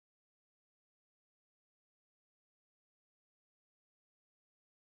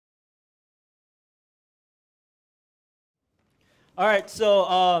All right,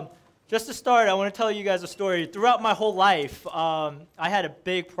 so just to start, I want to tell you guys a story. Throughout my whole life, I had a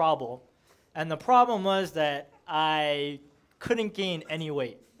big problem. And the problem was that I couldn't gain any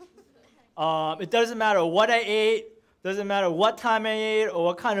weight. It doesn't matter what I ate, doesn't matter what time I ate or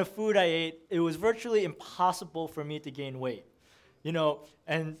what kind of food I ate, it was virtually impossible for me to gain weight. You know,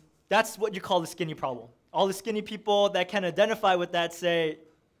 and that's what you call the skinny problem. All the skinny people that can identify with that say,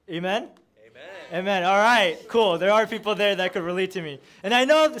 amen? Amen. All right, cool. There are people there that could relate to me. And I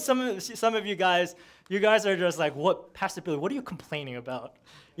know that some of you guys are just like, what, Pastor Billy, what are you complaining about?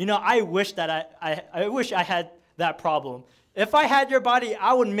 You know, I wish that I wish I had that problem. If I had your body,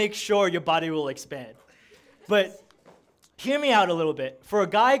 I would make sure your body will expand. But hear me out a little bit. For a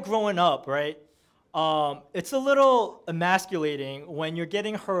guy growing up, right, it's a little emasculating when you're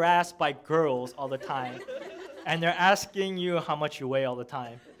getting harassed by girls all the time and they're asking you how much you weigh all the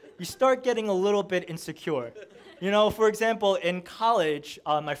time. You start getting a little bit insecure. You know, for example, in college,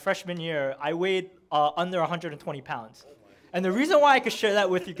 my freshman year, I weighed under 120 pounds. And the reason why I could share that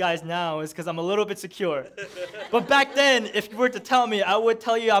with you guys now is because I'm a little bit secure. But back then, if you were to tell me, I would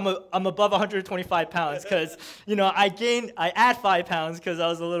tell you I'm above 125 pounds because, you know, I add 5 pounds because I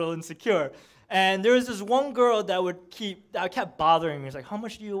was a little insecure. And there was this one girl that kept bothering me. It's like, how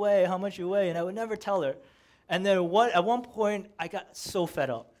much do you weigh? How much do you weigh? And I would never tell her. And then at one point, I got so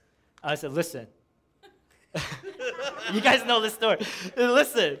fed up. I said, listen, you guys know this story.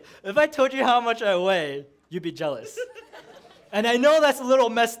 Listen, if I told you how much I weigh, you'd be jealous. And I know that's a little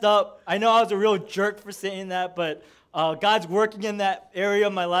messed up. I know I was a real jerk for saying that, but God's working in that area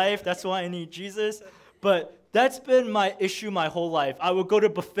of my life. That's why I need Jesus. But that's been my issue my whole life. I would go to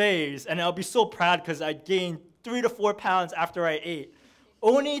buffets, and I'll be so proud because I gained 3 to 4 pounds after I ate,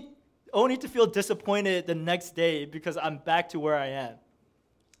 only to feel disappointed the next day because I'm back to where I am.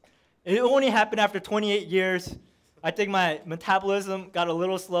 It only happened after 28 years. I think my metabolism got a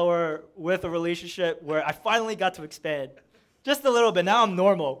little slower with a relationship where I finally got to expand. Just a little bit. Now I'm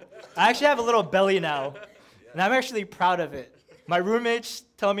normal. I actually have a little belly now, and I'm actually proud of it. My roommates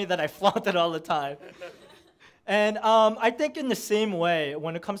tell me that I flaunt it all the time. And I think in the same way,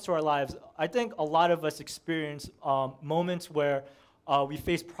 when it comes to our lives, I think a lot of us experience moments where we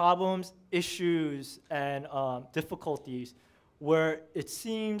face problems, issues, and difficulties where it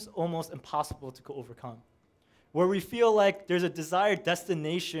seems almost impossible to overcome, where we feel like there's a desired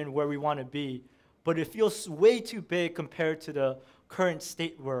destination where we want to be, but it feels way too big compared to the current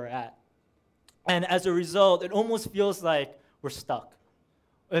state where we're at. And as a result, it almost feels like we're stuck.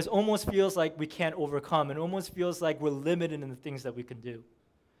 It almost feels like we can't overcome. It almost feels like we're limited in the things that we can do.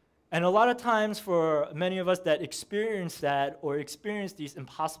 And a lot of times for many of us that experience that or experience these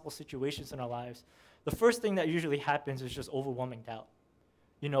impossible situations in our lives, the first thing that usually happens is just overwhelming doubt.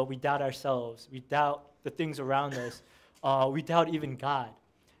 You know, we doubt ourselves. We doubt the things around us. We doubt even God.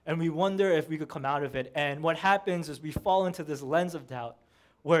 And we wonder if we could come out of it. And what happens is we fall into this lens of doubt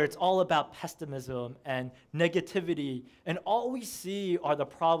where it's all about pessimism and negativity. And all we see are the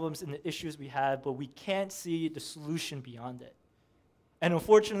problems and the issues we have, but we can't see the solution beyond it. And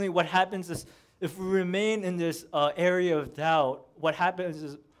unfortunately, what happens is if we remain in this area of doubt, what happens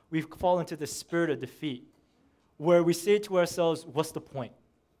is we fall into the spirit of defeat, where we say to ourselves, what's the point?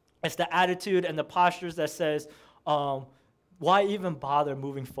 It's the attitude and the postures that says, why even bother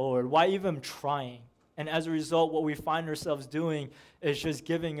moving forward? Why even trying? And as a result, what we find ourselves doing is just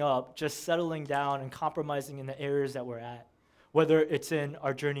giving up, just settling down and compromising in the areas that we're at, whether it's in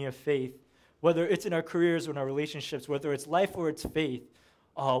our journey of faith, whether it's in our careers or in our relationships, whether it's life or it's faith,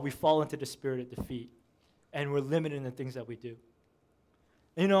 we fall into the spirit of defeat, and we're limited in the things that we do.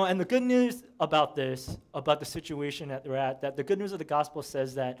 You know, and the good news about this, about the situation that they're at, that the good news of the gospel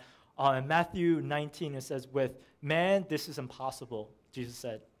says that in Matthew 19, it says, with man, this is impossible, Jesus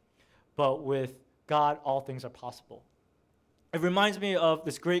said, but with God, all things are possible. It reminds me of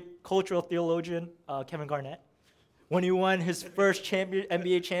this great cultural theologian, Kevin Garnett, when he won his first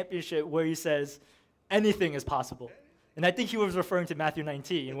NBA championship, where he says, anything is possible. And I think he was referring to Matthew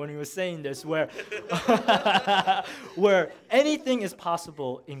 19 when he was saying this, where, where anything is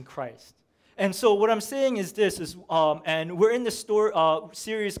possible in Christ. And so what I'm saying is this, and we're in this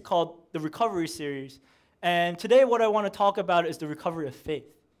series called the Recovery Series. And today what I want to talk about is the recovery of faith.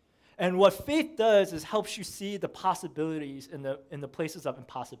 And what faith does is helps you see the possibilities in the places of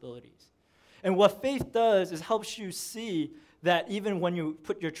impossibilities. And what faith does is helps you see that even when you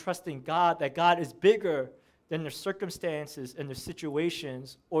put your trust in God, that God is bigger than the circumstances and the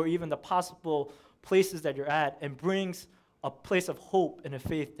situations or even the possible places that you're at, and brings a place of hope and a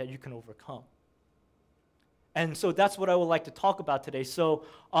faith that you can overcome. And so that's what I would like to talk about today. So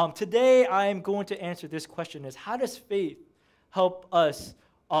today I'm going to answer this question is, how does faith help us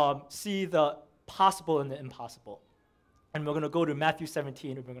see the possible in the impossible. And we're going to go to Matthew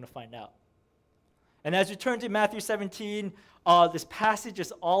 17, and we're going to find out. And as you turn to Matthew 17, this passage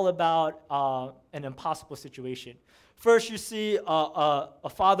is all about an impossible situation. First, you see a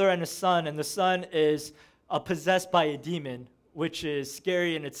father and a son, and the son is possessed by a demon, which is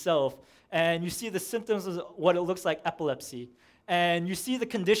scary in itself. And you see the symptoms of what it looks like, epilepsy. And you see the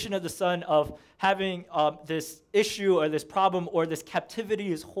condition of the son of having this issue or this problem or this captivity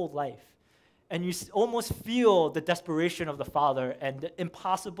his whole life. And you almost feel the desperation of the father and the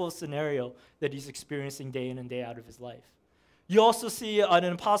impossible scenario that he's experiencing day in and day out of his life. You also see an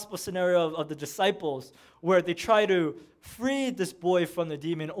impossible scenario of the disciples where they try to free this boy from the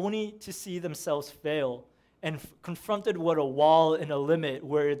demon only to see themselves fail and confronted with a wall and a limit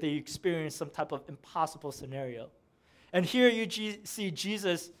where they experience some type of impossible scenario. And here you see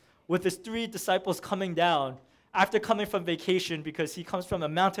Jesus with his 3 disciples coming down after coming from vacation, because he comes from a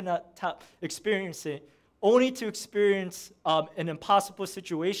mountaintop experiencing, only to experience an impossible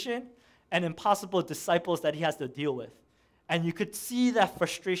situation and impossible disciples that he has to deal with. And you could see that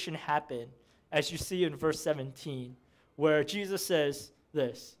frustration happen as you see in verse 17, where Jesus says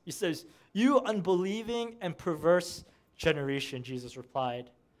this. He says, "You unbelieving and perverse generation," Jesus replied,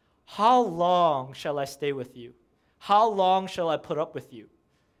 "how long shall I stay with you? How long shall I put up with you?"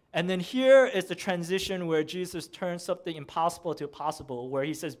 And then here is the transition where Jesus turns something impossible to possible, where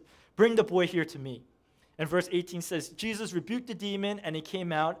he says, "Bring the boy here to me." And verse 18 says, Jesus rebuked the demon, and he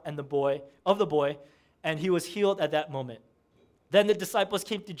came out and the boy, and he was healed at that moment. Then the disciples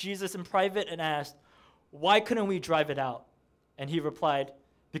came to Jesus in private and asked, "Why couldn't we drive it out?" And he replied,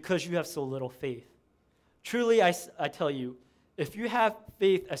 "Because you have so little faith. Truly, I tell you, if you have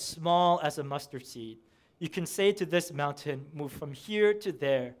faith as small as a mustard seed, you can say to this mountain, 'Move from here to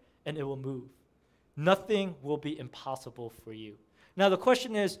there,' and it will move. Nothing will be impossible for you." Now the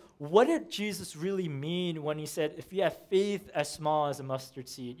question is, what did Jesus really mean when he said, if you have faith as small as a mustard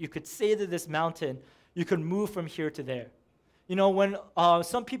seed, you could say to this mountain, you could move from here to there? You know, when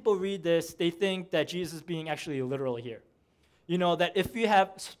some people read this, they think that Jesus is being actually literal here. You know, that if you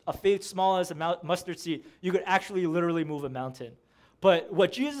have a faith small as a mustard seed, you could actually literally move a mountain. But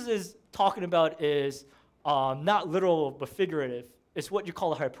what Jesus is talking about is not literal but figurative. It's what you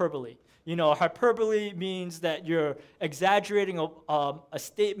call a hyperbole. You know, hyperbole means that you're exaggerating a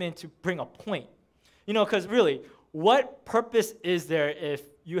statement to bring a point. You know, because really, what purpose is there if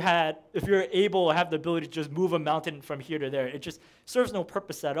you're able to have the ability to just move a mountain from here to there? It just serves no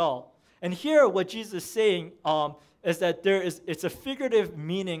purpose at all. And here, what Jesus is saying is that it's a figurative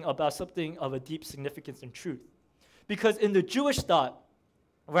meaning about something of a deep significance and truth. Because in the Jewish thought,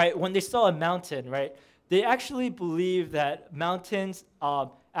 right, when they saw a mountain, right, they actually believed that mountains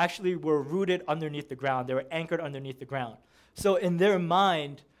actually were rooted underneath the ground. They were anchored underneath the ground. So in their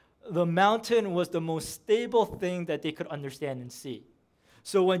mind, the mountain was the most stable thing that they could understand and see.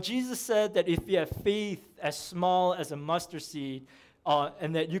 So when Jesus said that if you have faith as small as a mustard seed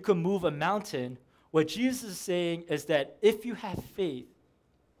and that you can move a mountain, what Jesus is saying is that if you have faith,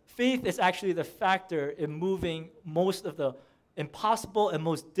 faith is actually the factor in moving most of the impossible and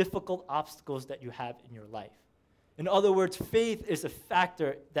most difficult obstacles that you have in your life. In other words, faith is a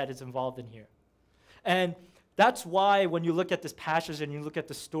factor that is involved in here. And that's why when you look at this passage and you look at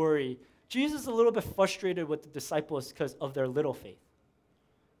the story, Jesus is a little bit frustrated with the disciples because of their little faith.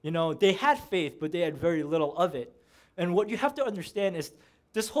 You know, they had faith, but they had very little of it. And what you have to understand is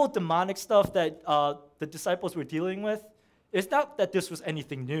this whole demonic stuff that the disciples were dealing with, it's not that this was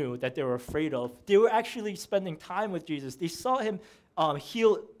anything new that they were afraid of. They were actually spending time with Jesus. They saw him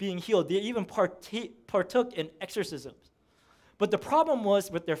being healed. They even partook in exorcisms. But the problem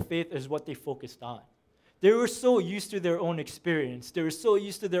was with their faith is what they focused on. They were so used to their own experience. They were so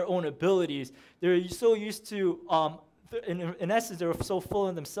used to their own abilities. They were so used to, in essence, they were so full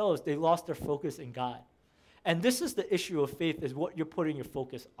of themselves, they lost their focus in God. And this is the issue of faith, is what you're putting your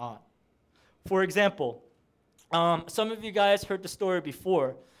focus on. For example, some of you guys heard the story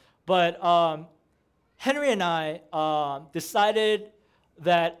before, but Henry and I decided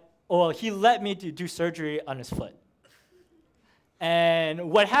that, he let me do surgery on his foot.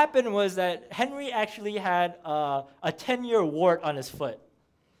 And what happened was that Henry actually had a 10-year wart on his foot.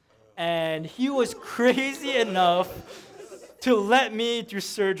 And he was crazy enough to let me do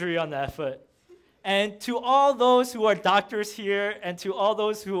surgery on that foot. And to all those who are doctors here and to all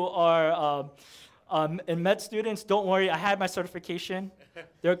those who are and med students, don't worry, I had my certification.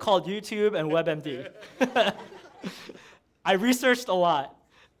 They're called YouTube and WebMD. I researched a lot,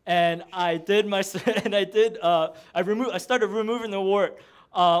 and I started removing the wart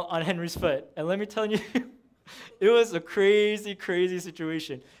on Henry's foot. And let me tell you, It was a crazy, crazy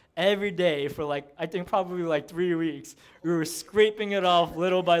situation. Every day for I think probably 3 weeks, we were scraping it off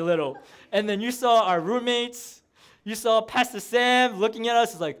little by little. And then you saw our roommates, you saw Pastor Sam looking at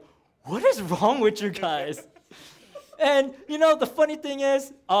us, like, what is wrong with you guys? And the funny thing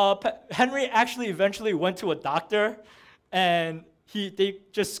is, Henry actually eventually went to a doctor, and they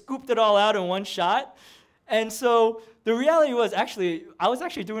just scooped it all out in one shot. And so the reality was I was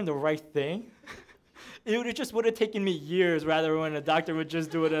actually doing the right thing. It just would have taken me years rather when a doctor would just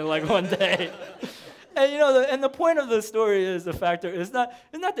do it in one day. And the point of the story is the factor is not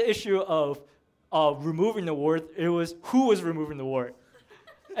the issue of removing the wart. It was who was removing the wart.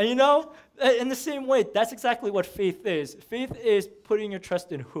 And in the same way, that's exactly what faith is. Faith is putting your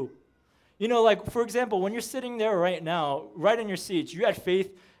trust in who. For example, when you're sitting there right now, right in your seats, you had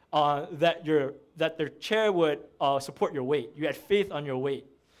faith that their chair would support your weight. You had faith on your weight.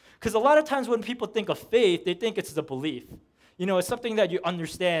 Because a lot of times when people think of faith, they think it's the belief. It's something that you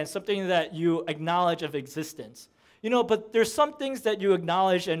understand, something that you acknowledge of existence. But there's some things that you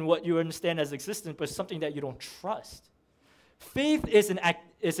acknowledge and what you understand as existence, but something that you don't trust. Faith is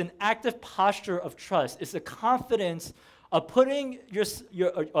an active posture of trust. It's a confidence of putting your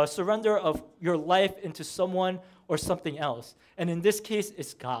surrender of your life into someone or something else. And in this case,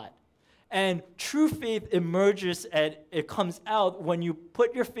 it's God. And true faith emerges and it comes out when you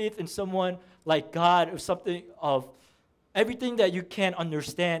put your faith in someone like God or something of everything that you can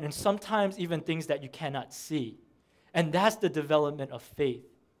understand and sometimes even things that you cannot see. And that's the development of faith.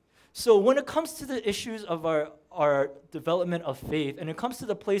 So when it comes to the issues of our development of faith and it comes to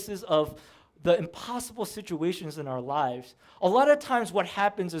the places of the impossible situations in our lives, a lot of times what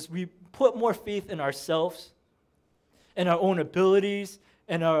happens is we put more faith in ourselves, in our own abilities,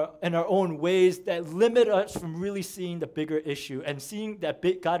 in our own ways that limit us from really seeing the bigger issue and seeing that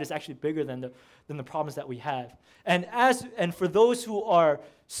God is actually bigger than the problems that we have. And for those who are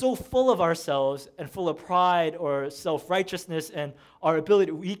so full of ourselves and full of pride or self-righteousness and our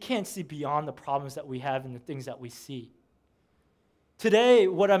ability, we can't see beyond the problems that we have and the things that we see. Today,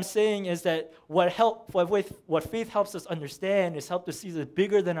 what I'm saying is that what faith helps us understand is help us see the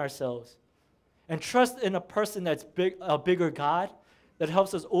bigger than ourselves and trust in a person that's a bigger God that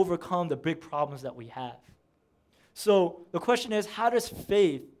helps us overcome the big problems that we have. So the question is, how does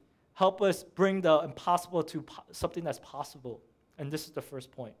faith help us bring the impossible to something that's possible? And this is the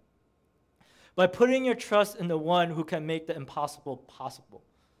first point. By putting your trust in the one who can make the impossible possible.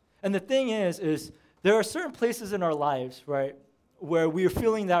 And the thing is there are certain places in our lives, right, where we are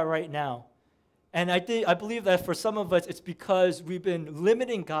feeling that right now. And I believe that for some of us, it's because we've been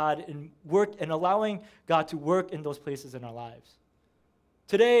limiting God in work and allowing God to work in those places in our lives.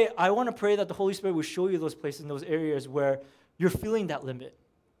 Today, I want to pray that the Holy Spirit will show you those places, those areas where you're feeling that limit,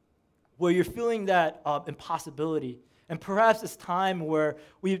 where you're feeling that impossibility. And perhaps it's time where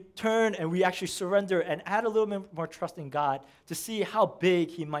we turn and we actually surrender and add a little bit more trust in God to see how big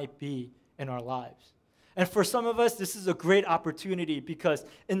He might be in our lives. And for some of us, this is a great opportunity because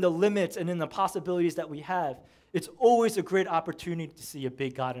in the limits and in the possibilities that we have, it's always a great opportunity to see a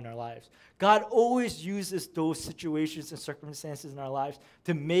big God in our lives. God always uses those situations and circumstances in our lives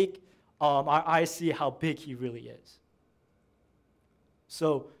to make our eyes see how big He really is.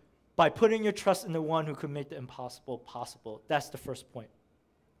 So by putting your trust in the one who can make the impossible possible, that's the first point.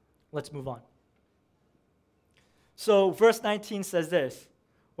 Let's move on. So verse 19 says this.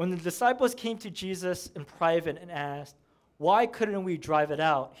 When the disciples came to Jesus in private and asked, "Why couldn't we drive it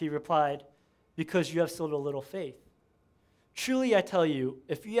out?" He replied, "Because you have so little faith. Truly I tell you,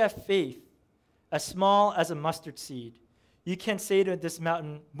 if you have faith as small as a mustard seed, you can say to this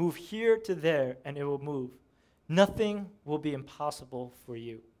mountain, 'Move here to there,' and it will move. Nothing will be impossible for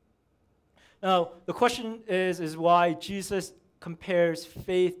you." Now, the question is why Jesus compares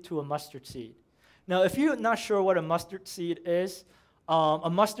faith to a mustard seed. Now, if you're not sure what a mustard seed is, a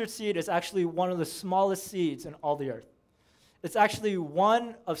mustard seed is actually one of the smallest seeds in all the earth. It's actually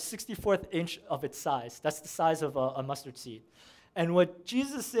 1/64 inch of its size. That's the size of a mustard seed. And what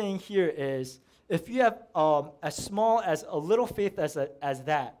Jesus is saying here is, if you have as small as a little faith as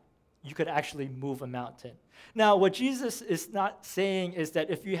that, you could actually move a mountain. Now, what Jesus is not saying is that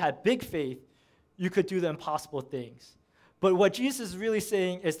if you had big faith, you could do the impossible things. But what Jesus is really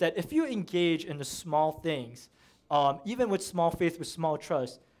saying is that if you engage in the small things, even with small faith, with small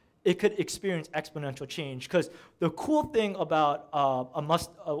trust, it could experience exponential change. Because the cool thing about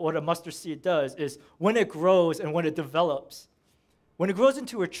what a mustard seed does is when it grows and when it develops, when it grows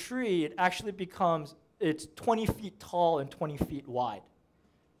into a tree, it actually it's 20 feet tall and 20 feet wide.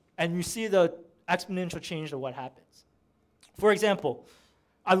 And you see the exponential change of what happens. For example,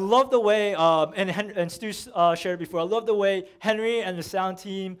 I love the way, and Stu shared before, I love the way Henry and the sound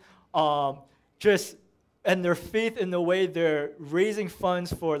team and their faith in the way they're raising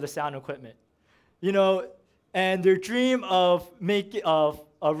funds for the sound equipment. You know, and their dream of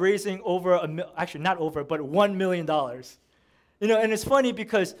raising actually not over, but $1 million. You know, and it's funny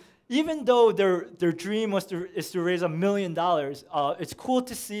because even though their dream is to raise $1 million, it's cool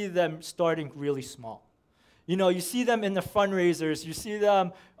to see them starting really small. You know, you see them in the fundraisers, you see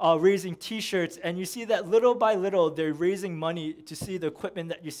them raising T-shirts, and you see that little by little they're raising money to see the equipment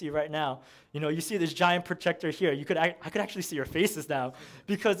that you see right now. You know, you see this giant projector here. I could actually see your faces now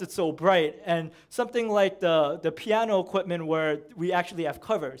because it's so bright. And something like the piano equipment where we actually have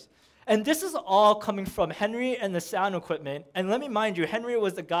covers. And this is all coming from Henry and the sound equipment. And let me mind you, Henry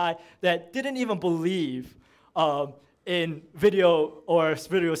was the guy that didn't even believe in video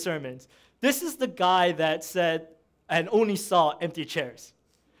sermons. This is the guy that said and only saw empty chairs.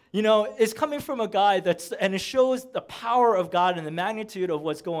 You know, it's coming from a guy and it shows the power of God and the magnitude of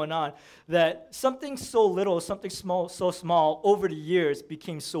what's going on, that something so little, something small, so small, over the years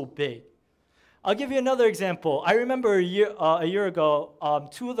became so big. I'll give you another example. I remember a year ago,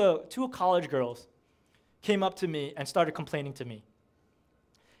 two college girls came up to me and started complaining to me.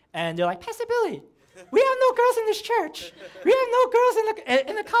 And they're like, Pastor Billy, we have no girls in this church. We have no girls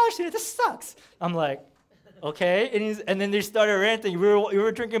in the college student. This sucks. I'm like, okay. And then they started ranting. We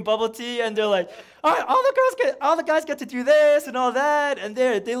were drinking bubble tea, and they're like, all right, all the guys get to do this and all that, and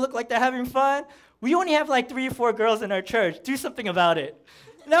they look like they're having fun. We only have like 3 or 4 girls in our church. Do something about it.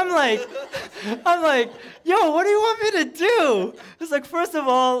 And I'm like, yo, what do you want me to do? It's like, first of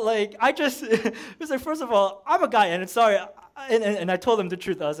all, I'm a guy, and sorry, and I told them the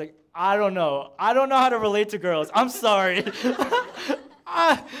truth. I was like, I don't know how to relate to girls. I'm sorry.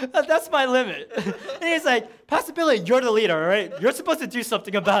 That's my limit. And he's like, Pastor Billy, you're the leader, all right? You're supposed to do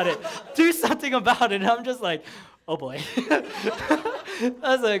something about it. Do something about it. And I'm just like, oh boy. I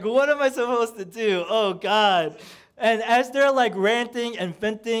was like, what am I supposed to do? Oh God. And as they're like ranting and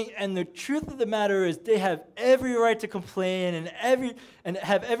venting, and the truth of the matter is they have every right to complain and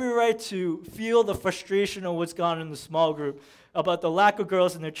have every right to feel the frustration of what's gone on in the small group about the lack of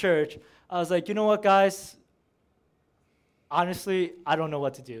girls in the church. I was like, you know what, guys? Honestly, I don't know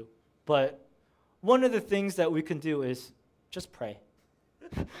what to do. But one of the things that we can do is just pray.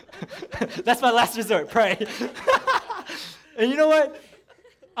 That's my last resort, pray. And you know what?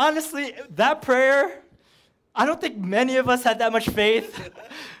 Honestly, that prayer, I don't think many of us had that much faith.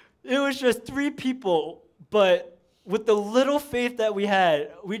 It was just 3 people, but with the little faith that we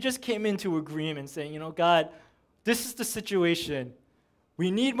had, we just came into agreement saying, you know, God, this is the situation. We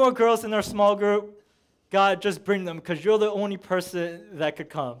need more girls in our small group. God, just bring them because you're the only person that could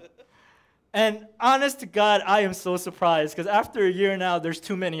come. And honest to God, I am so surprised because after a year now, there's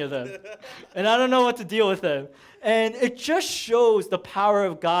too many of them. And I don't know what to deal with them. And it just shows the power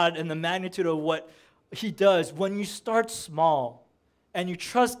of God and the magnitude of what He does when you start small and you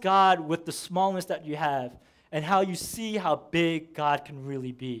trust God with the smallness that you have and how you see how big God can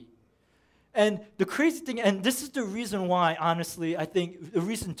really be. And the crazy thing, and this is the reason why, honestly, I think the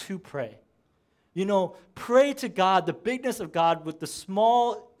reason to pray. You know, pray to God, the bigness of God with the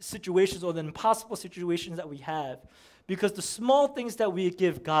small situations or the impossible situations that we have. Because the small things that we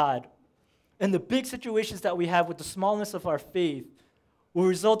give God and the big situations that we have with the smallness of our faith will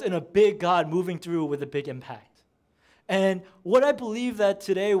result in a big God moving through with a big impact. And what I believe that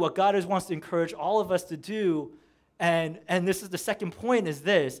today, what God wants to encourage all of us to do, and this is the second point, is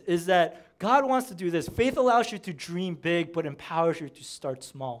that God wants to do this. Faith allows you to dream big, but empowers you to start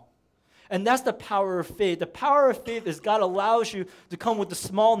small. And that's the power of faith. The power of faith is God allows you to come with the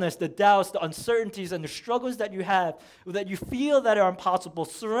smallness, the doubts, the uncertainties, and the struggles that you have, that you feel that are impossible,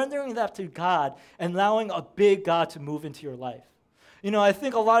 surrendering that to God and allowing a big God to move into your life. You know, I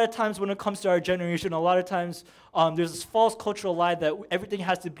think a lot of times when it comes to our generation, a lot of times there's this false cultural lie that everything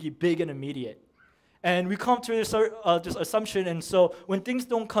has to be big and immediate. And we come to this assumption, and so when things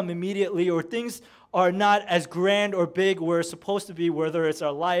don't come immediately or things are not as grand or big where it's supposed to be, whether it's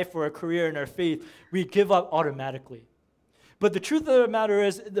our life or our career and our faith, we give up automatically. But the truth of the matter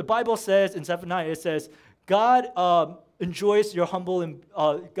is, the Bible says in Zephaniah, it says, God enjoys your humble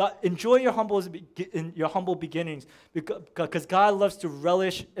enjoy your humble beginnings because God loves to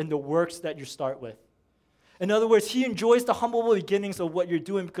relish in the works that you start with. In other words, He enjoys the humble beginnings of what you're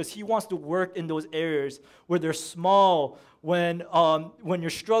doing because He wants to work in those areas where they're small, when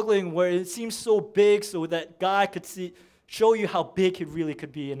you're struggling, where it seems so big, so that God could show you how big He really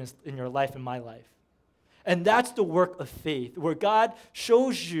could be in your life and my life. And that's the work of faith, where God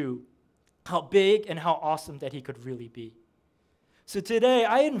shows you how big and how awesome that He could really be. So today,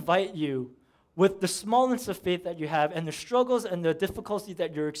 I invite you, with the smallness of faith that you have and the struggles and the difficulties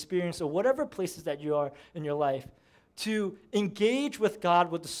that you're experiencing, or whatever places that you are in your life, to engage with God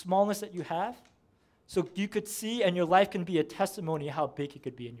with the smallness that you have, so you could see and your life can be a testimony of how big it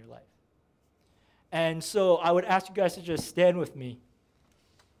could be in your life. And so I would ask you guys to just stand with me,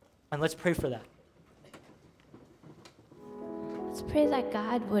 and let's pray for that. Let's pray that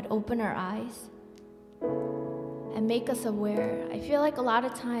God would open our eyes and make us aware. I feel like a lot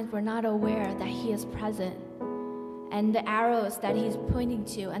of times we're not aware that He is present, and the arrows that He's pointing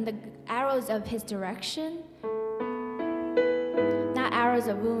to, and the arrows of His direction, not arrows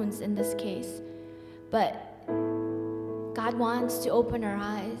of wounds in this case, but God wants to open our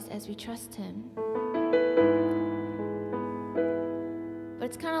eyes as we trust Him. But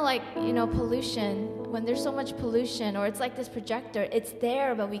it's kind of like, pollution. When there's so much pollution, or it's like this projector, it's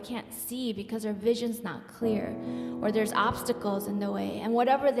there, but we can't see because our vision's not clear, or there's obstacles in the way. And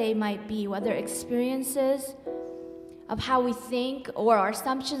whatever they might be, whether experiences of how we think, or our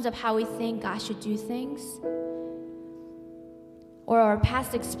assumptions of how we think God should do things, or our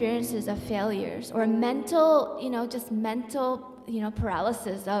past experiences of failures, or mental,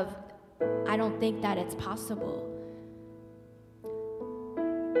 paralysis of, I don't think that it's possible.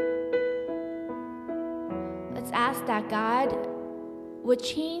 Let's ask that God would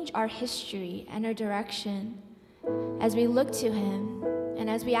change our history and our direction as we look to Him, and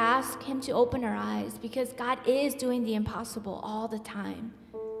as we ask Him to open our eyes, because God is doing the impossible all the time.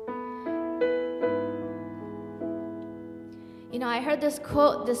 I heard this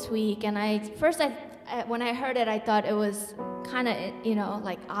quote this week, and when I heard it, I thought it was kind of,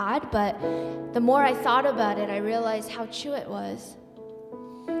 odd, but the more I thought about it, I realized how true it was.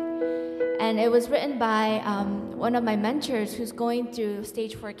 And it was written by one of my mentors who's going through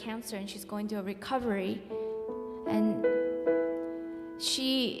stage 4 cancer, and she's going through a recovery. And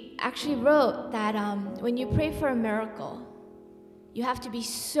she actually wrote that when you pray for a miracle, you have to be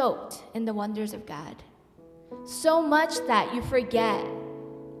soaked in the wonders of God. So much that you forget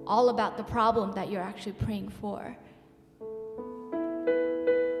all about the problem that you're actually praying for.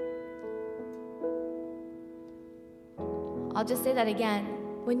 I'll just say that again.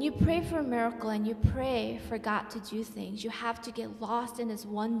 When you pray for a miracle and you pray for God to do things, you have to get lost in His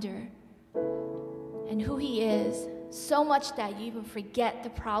wonder and who He is, so much that you even forget the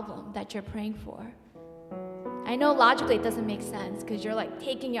problem that you're praying for. I know logically it doesn't make sense because you're like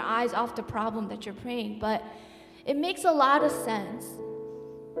taking your eyes off the problem that you're praying, but it makes a lot of sense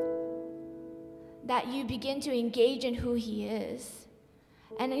that you begin to engage in who He is.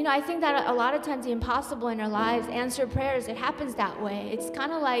 And I think that a lot of times the impossible in our lives, answered prayers, it happens that way. It's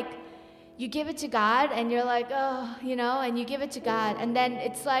kind of like you give it to God and you're like, oh, and you give it to God, and then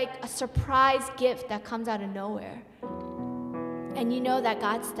it's like a surprise gift that comes out of nowhere. And you know that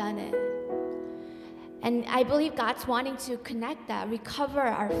God's done it. And I believe God's wanting to connect that, recover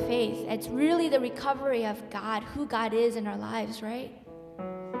our faith. It's really the recovery of God, who God is in our lives, right?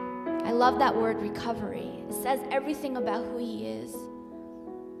 I love that word, recovery. It says everything about who He is.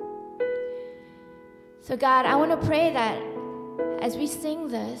 So God, I want to pray that as we sing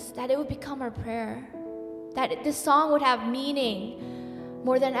this, that it would become our prayer. That this song would have meaning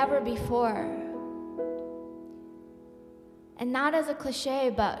more than ever before. And not as a cliche,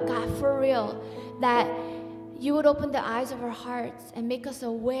 but God, for real, that You would open the eyes of our hearts and make us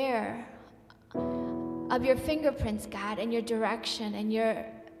aware of Your fingerprints, God, and Your direction and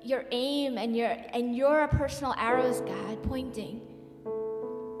Your aim and your personal arrows, God, pointing.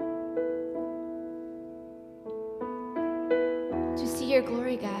 To see Your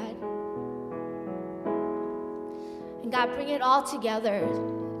glory, God. And God, bring it all together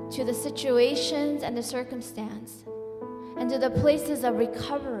to the situations and the circumstance, and to the places of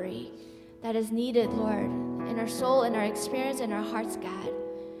recovery that is needed, Lord, in our soul, in our experience, in our hearts, God.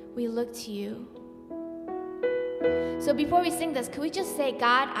 We look to You. So before we sing this, can we just say,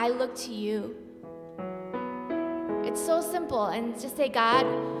 God, I look to You? It's so simple, and just say, God,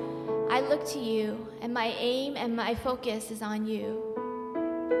 I look to You, and my aim and my focus is on You.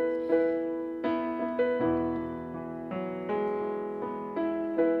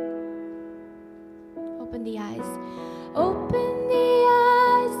 Open the eyes. Open the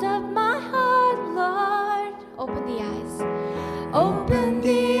eyes of my heart, Lord. Open the eyes. Open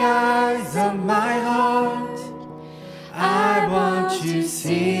the eyes of my heart. I want to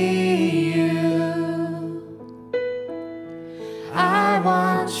see You. I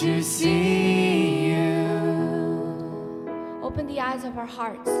want to see You. Open the eyes of our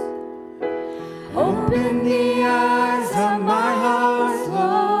hearts. Open the eyes of my heart,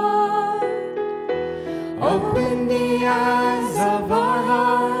 Lord. Open the eyes of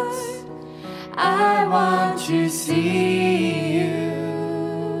to see you.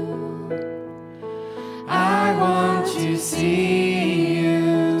 I want to see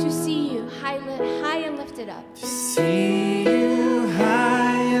you. To see you high and lifted up. To see you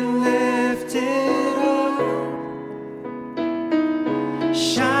high and lifted up,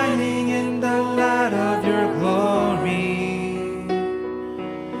 shining in the light of your glory.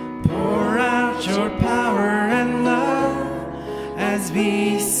 Pour out your power and love as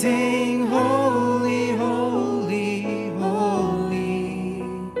we sing, holy, holy, holy.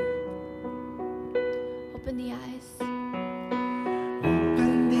 Open the eyes.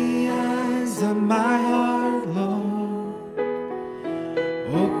 Open the eyes of my heart, Lord.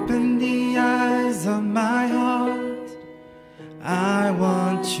 Open the eyes of my heart. I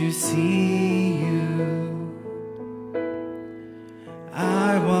want to see you.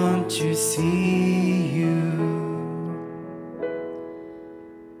 I want to see you.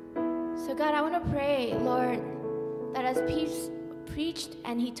 So God, I want to pray, Lord, that as Peace preached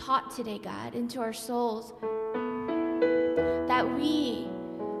and he taught today, God, into our souls, that we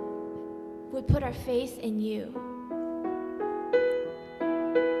would put our faith in you.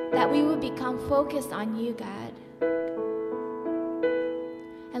 That we would become focused on you, God.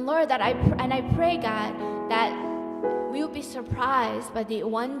 And Lord, that I pray, God, that we will be surprised by the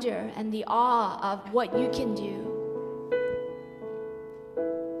wonder and the awe of what you can do.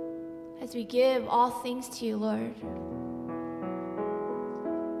 As we give all things to you, Lord.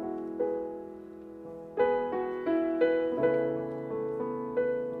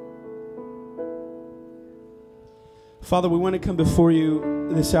 Father, we want to come before you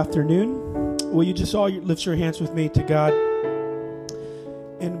this afternoon. Will you just all lift your hands with me to God?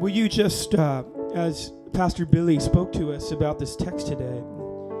 And will you just, as Pastor Billy spoke to us about this text today,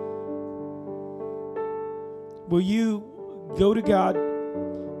 will you go to God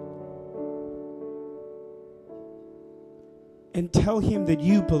and tell him that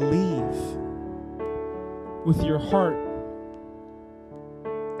you believe with your heart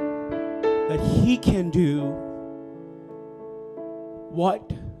that he can do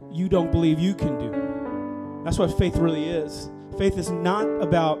what you don't believe you can do. That's what faith really is. Faith is not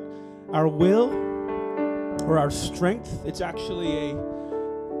about our will or our strength. It's actually an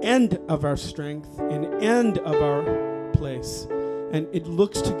end of our strength, an end of our place. And it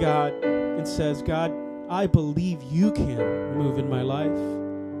looks to God and says, God, I believe you can move in my life.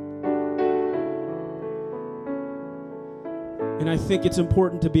 And I think it's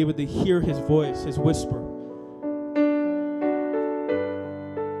important to be able to hear his voice, his whisper.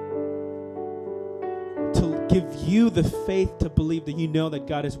 To give you the faith to believe that you know that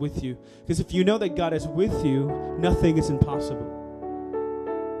God is with you. Because if you know that God is with you, nothing is impossible.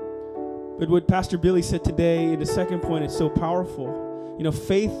 But what Pastor Billy said today in the second point is so powerful. You know,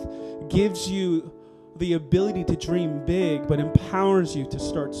 faith gives you the ability to dream big, but empowers you to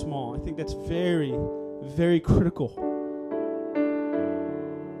start small. I think that's very, very critical.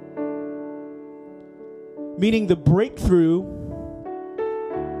 Meaning the breakthrough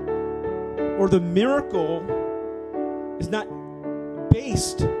or the miracle is not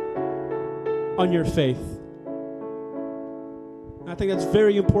based on your faith. I think that's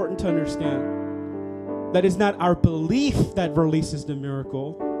very important to understand. That is not our belief that releases the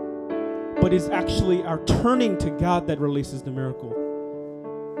miracle, but it's actually our turning to God that releases the miracle.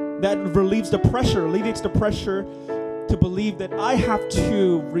 That relieves the pressure, alleviates the pressure to believe that I have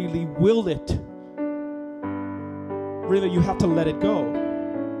to really will it. Really, you have to let it go.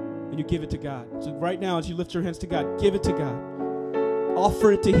 And you give it to God. So right now, as you lift your hands to God, give it to God.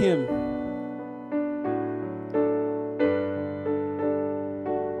 Offer it to him.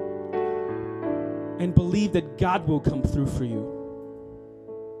 And believe that God will come through for you.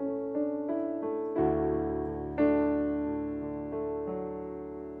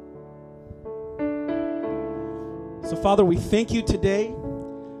 So, Father, we thank you today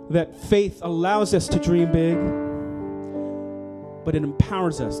that faith allows us to dream big, but it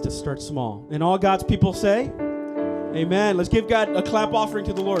empowers us to start small. And all God's people say, amen. Let's give God a clap offering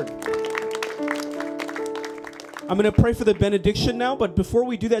to the Lord. I'm going to pray for the benediction now, but before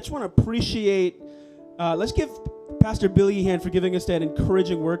we do that, I just want to appreciate, let's give Pastor Billy a hand for giving us that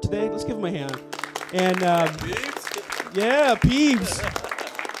encouraging word today. Let's give him a hand. And yeah, Peeves.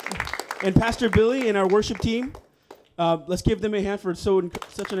 And Pastor Billy and our worship team, let's give them a hand for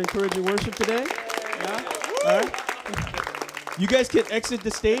such an encouraging worship today. Yeah? All right. You guys can exit the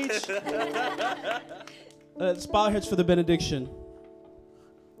stage. Let's bow our heads for the benediction.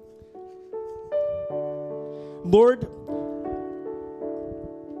 Lord,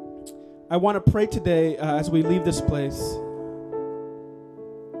 I want to pray today as we leave this place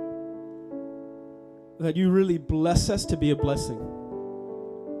that you really bless us to be a blessing.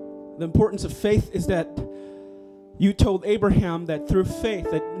 The importance of faith is that you told Abraham that through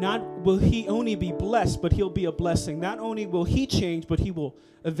faith that not will he only be blessed, but he'll be a blessing. Not only will he change, but he will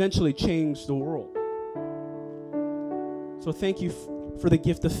eventually change the world. So thank you for the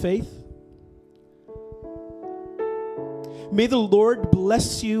gift of faith. May the Lord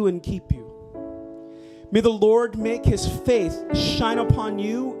bless you and keep you. May the Lord make his face shine upon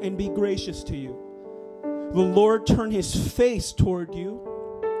you and be gracious to you. The Lord turn his face toward you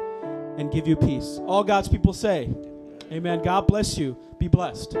and give you peace. All God's people say, amen. God bless you. Be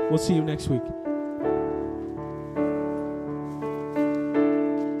blessed. We'll see you next week.